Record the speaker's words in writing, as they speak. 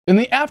In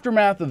the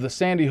aftermath of the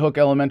Sandy Hook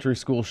Elementary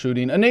School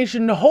shooting, a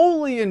nation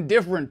wholly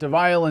indifferent to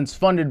violence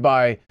funded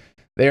by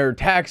their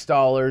tax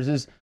dollars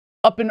is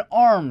up in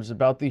arms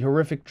about the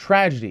horrific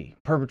tragedy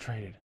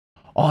perpetrated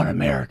on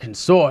American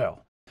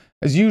soil.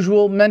 As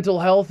usual,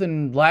 mental health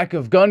and lack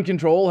of gun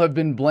control have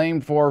been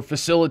blamed for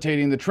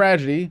facilitating the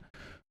tragedy.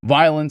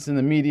 Violence in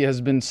the media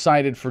has been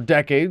cited for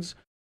decades.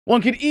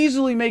 One could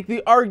easily make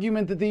the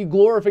argument that the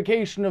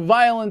glorification of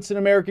violence in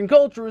American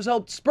culture has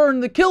helped spur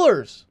the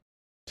killers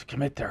to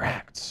commit their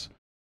acts.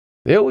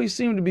 They always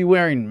seem to be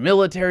wearing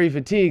military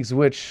fatigues,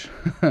 which,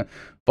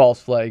 false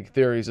flag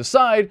theories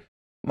aside,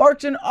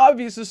 marks an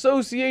obvious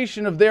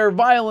association of their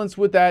violence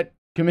with that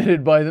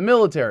committed by the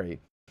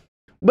military.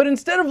 But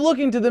instead of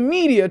looking to the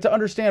media to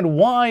understand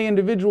why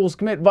individuals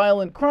commit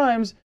violent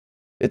crimes,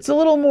 it's a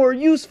little more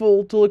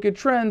useful to look at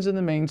trends in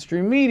the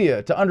mainstream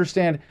media to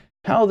understand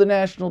how the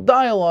national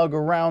dialogue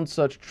around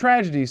such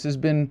tragedies has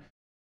been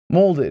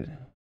molded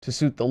to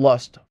suit the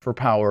lust for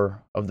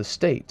power of the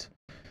state.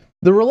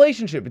 The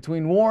relationship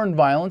between war and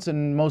violence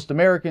in most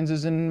Americans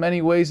is in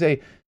many ways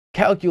a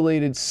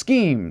calculated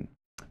scheme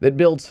that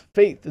builds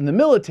faith in the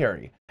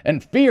military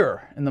and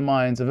fear in the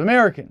minds of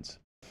Americans.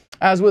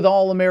 As with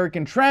all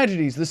American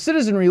tragedies, the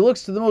citizenry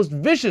looks to the most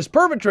vicious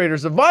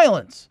perpetrators of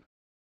violence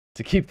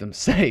to keep them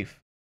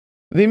safe.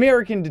 The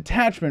American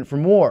detachment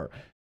from war,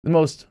 the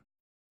most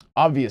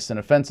obvious and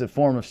offensive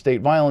form of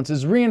state violence,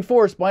 is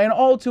reinforced by an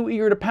all too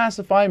eager to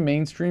pacify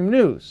mainstream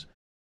news.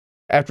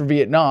 After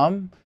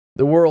Vietnam,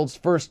 the world's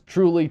first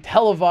truly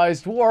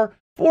televised war,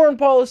 foreign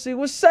policy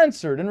was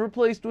censored and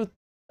replaced with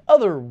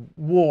other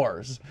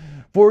wars.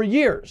 For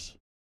years,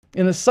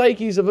 in the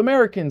psyches of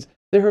Americans,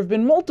 there have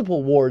been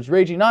multiple wars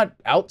raging not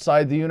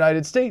outside the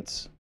United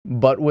States,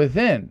 but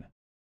within.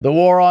 The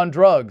war on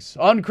drugs,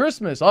 on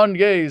Christmas, on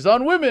gays,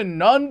 on women,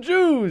 on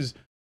Jews,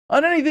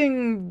 on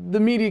anything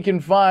the media can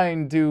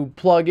find to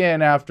plug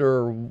in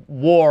after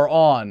war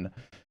on.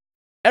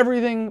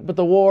 Everything but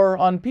the war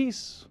on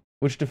peace,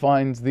 which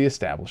defines the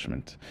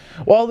establishment.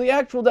 While the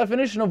actual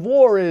definition of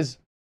war is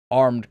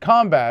armed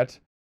combat,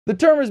 the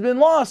term has been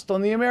lost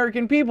on the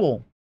American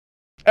people.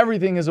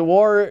 Everything is a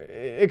war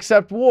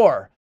except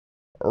war,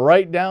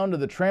 right down to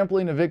the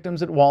trampling of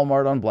victims at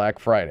Walmart on Black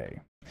Friday.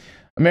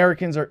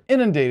 Americans are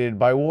inundated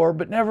by war,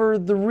 but never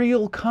the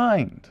real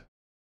kind.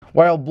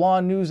 While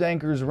blonde news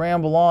anchors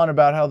ramble on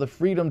about how the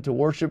freedom to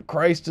worship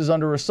Christ is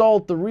under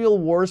assault, the real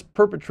wars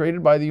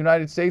perpetrated by the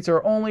United States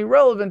are only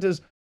relevant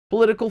as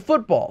political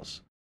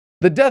footballs.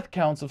 The death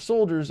counts of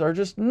soldiers are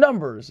just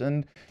numbers,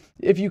 and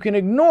if you can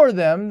ignore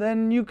them,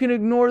 then you can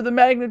ignore the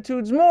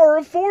magnitudes more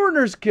of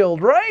foreigners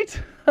killed,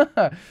 right?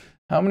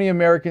 How many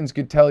Americans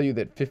could tell you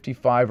that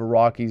 55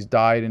 Iraqis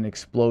died in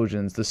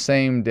explosions the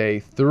same day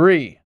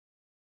 3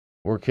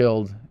 were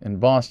killed in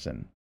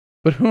Boston?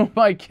 But who am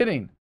I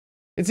kidding?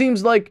 It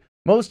seems like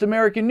most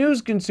American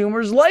news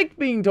consumers like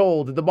being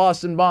told that the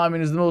Boston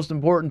bombing is the most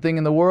important thing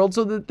in the world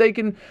so that they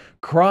can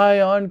cry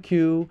on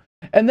cue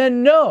and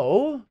then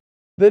know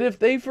that if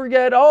they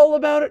forget all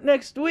about it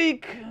next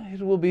week,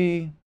 it will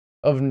be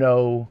of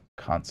no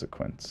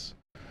consequence.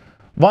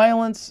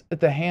 Violence at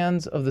the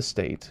hands of the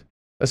state,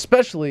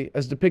 especially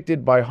as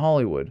depicted by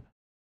Hollywood,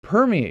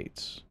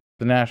 permeates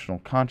the national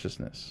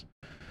consciousness.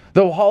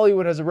 Though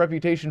Hollywood has a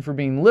reputation for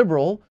being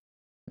liberal,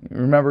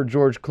 remember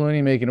George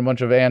Clooney making a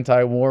bunch of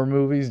anti-war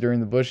movies during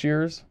the Bush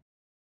years?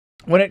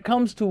 When it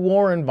comes to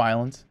war and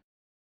violence,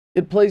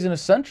 it plays an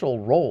essential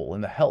role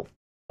in the health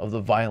of the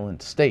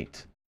violent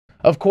state.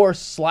 Of course,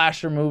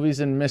 slasher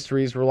movies and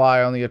mysteries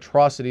rely on the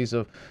atrocities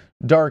of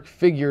dark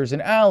figures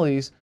in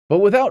alleys, but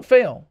without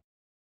fail,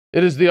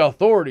 it is the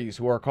authorities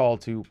who are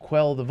called to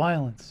quell the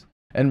violence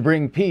and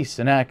bring peace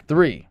in Act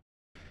 3.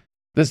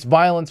 This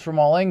violence from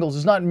all angles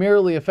is not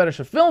merely a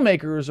fetish of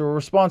filmmakers or a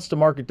response to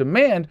market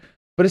demand,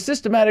 but a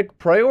systematic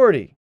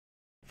priority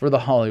for the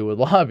Hollywood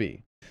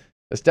lobby.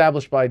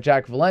 Established by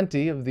Jack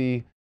Valenti of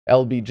the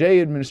LBJ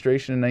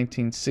administration in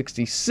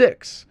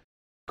 1966.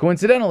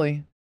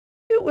 Coincidentally,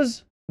 it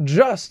was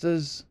just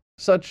as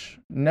such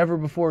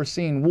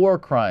never-before-seen war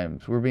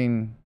crimes were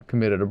being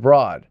committed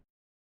abroad.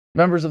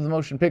 Members of the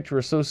Motion Picture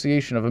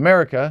Association of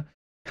America,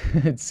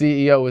 its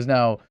CEO is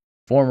now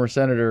former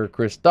Senator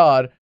Chris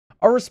Dodd,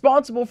 are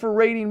responsible for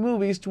rating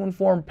movies to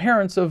inform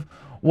parents of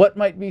what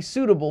might be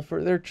suitable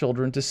for their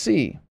children to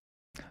see.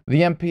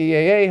 The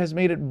MPAA has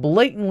made it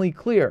blatantly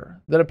clear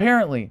that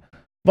apparently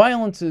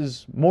violence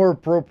is more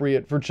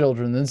appropriate for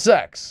children than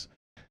sex.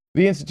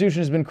 The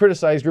institution has been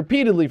criticized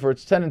repeatedly for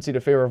its tendency to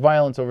favor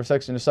violence over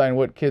sex in deciding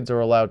what kids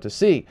are allowed to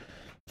see.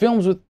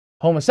 Films with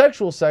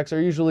homosexual sex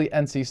are usually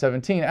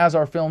NC-17, as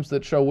are films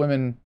that show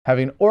women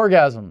having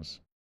orgasms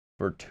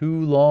for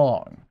too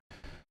long.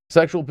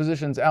 Sexual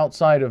positions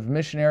outside of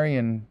missionary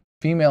and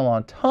female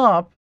on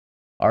top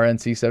are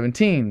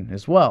NC-17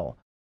 as well.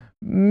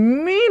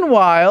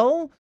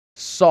 Meanwhile,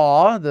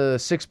 Saw, the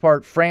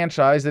 6-part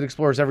franchise that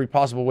explores every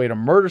possible way to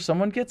murder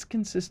someone, gets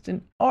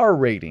consistent R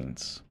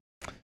ratings.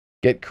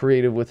 Get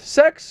creative with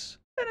sex,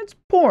 and it's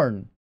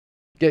porn.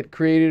 Get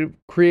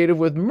creative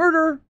with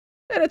murder,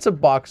 and it's a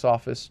box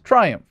office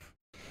triumph.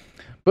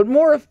 But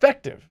more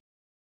effective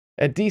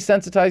at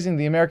desensitizing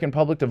the American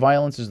public to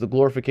violence is the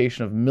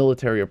glorification of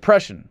military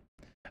oppression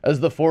as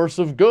the force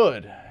of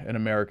good in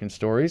American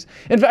stories.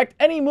 In fact,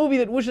 any movie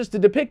that wishes to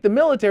depict the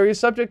military is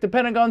subject to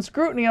Pentagon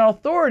scrutiny and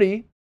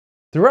authority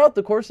throughout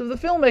the course of the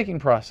filmmaking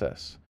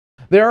process.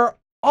 There are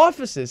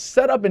offices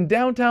set up in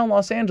downtown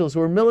Los Angeles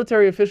where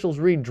military officials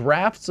read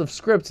drafts of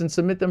scripts and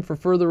submit them for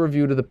further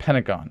review to the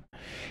Pentagon.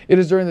 It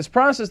is during this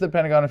process that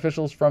Pentagon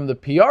officials from the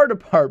PR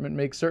department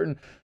make certain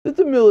that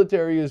the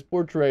military is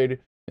portrayed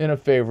in a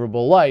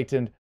favorable light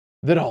and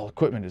that all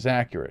equipment is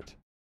accurate.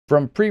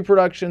 From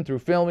pre-production through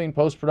filming,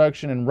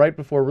 post-production, and right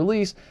before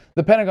release,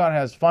 the Pentagon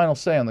has final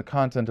say on the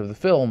content of the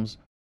films,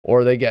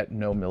 or they get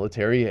no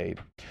military aid.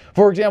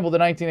 For example, the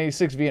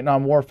 1986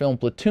 Vietnam War film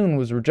Platoon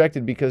was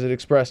rejected because it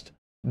expressed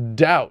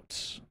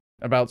doubts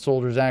about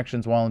soldiers'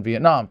 actions while in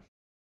Vietnam.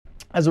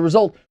 As a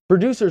result,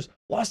 producers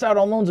lost out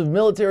on loans of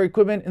military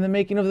equipment in the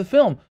making of the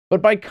film.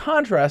 But by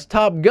contrast,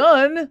 Top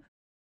Gun,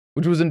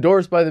 which was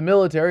endorsed by the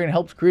military and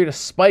helped create a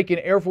spike in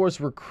Air Force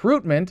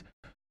recruitment,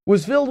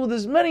 was filled with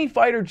as many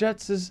fighter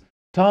jets as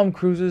Tom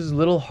Cruise's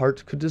little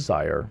heart could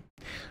desire.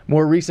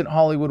 More recent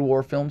Hollywood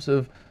war films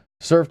have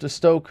served to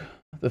stoke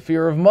the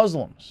fear of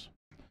Muslims,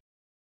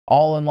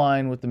 all in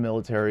line with the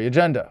military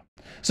agenda.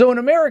 So when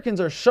Americans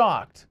are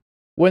shocked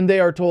when they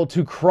are told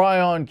to cry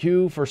on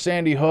cue for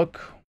Sandy Hook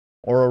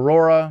or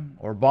Aurora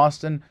or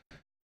Boston,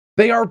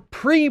 they are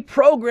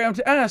pre-programmed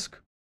to ask,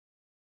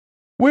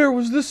 where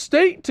was the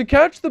state to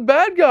catch the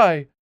bad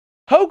guy?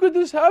 How could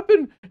this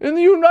happen in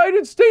the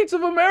United States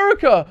of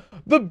America,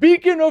 the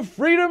beacon of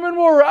freedom and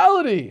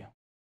morality?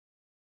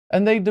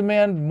 And they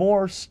demand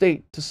more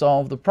state to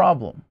solve the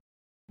problem,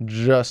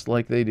 just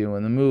like they do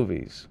in the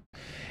movies.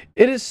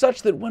 It is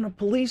such that when a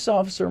police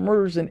officer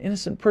murders an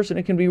innocent person,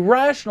 it can be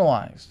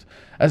rationalized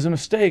as a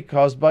mistake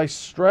caused by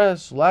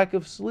stress, lack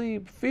of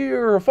sleep,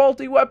 fear, a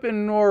faulty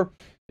weapon, or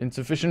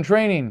insufficient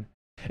training.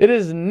 It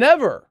is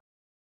never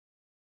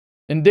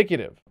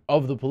indicative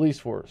of the police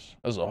force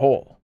as a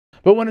whole.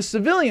 But when a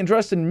civilian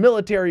dressed in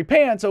military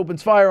pants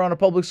opens fire on a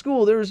public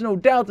school, there is no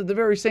doubt that the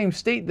very same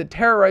state that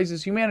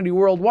terrorizes humanity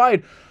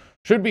worldwide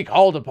should be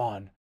called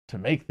upon to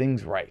make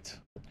things right.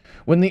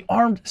 When the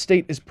armed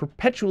state is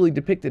perpetually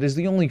depicted as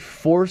the only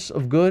force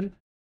of good,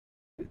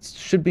 it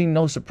should be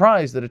no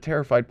surprise that a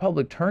terrified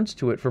public turns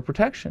to it for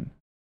protection.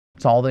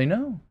 It's all they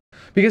know,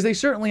 because they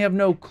certainly have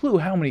no clue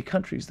how many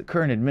countries the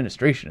current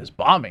administration is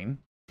bombing.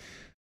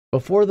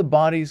 Before the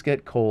bodies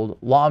get cold,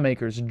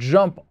 lawmakers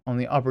jump on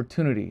the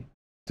opportunity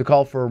to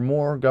call for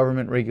more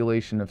government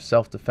regulation of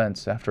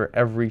self-defense after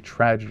every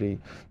tragedy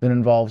that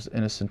involves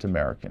innocent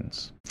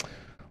Americans.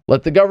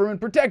 Let the government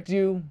protect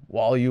you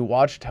while you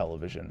watch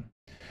television.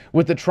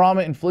 With the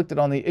trauma inflicted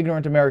on the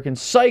ignorant American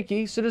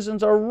psyche,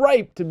 citizens are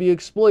ripe to be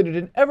exploited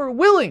and ever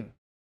willing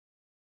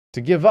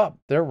to give up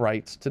their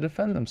rights to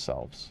defend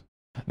themselves.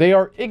 They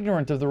are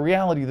ignorant of the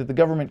reality that the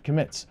government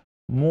commits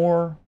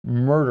more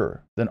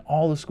murder than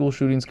all the school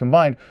shootings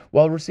combined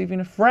while receiving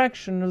a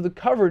fraction of the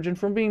coverage, and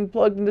from being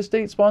plugged into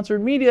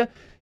state-sponsored media,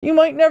 you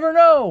might never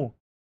know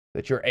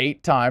that you're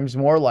 8 times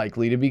more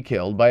likely to be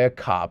killed by a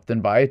cop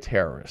than by a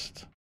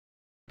terrorist.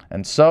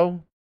 And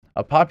so,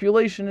 a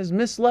population is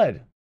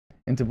misled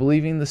into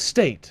believing the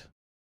state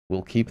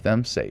will keep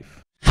them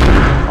safe.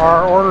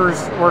 Our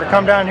orders were to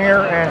come down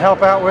here and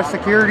help out with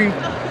security.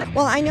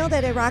 Well, I know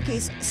that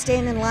Iraqis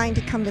stand in line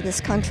to come to this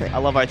country. I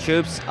love our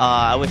troops.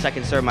 I wish I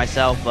could serve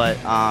myself, but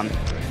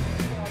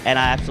and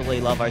I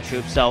absolutely love our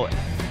troops. So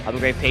I'm a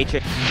great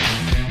patriot.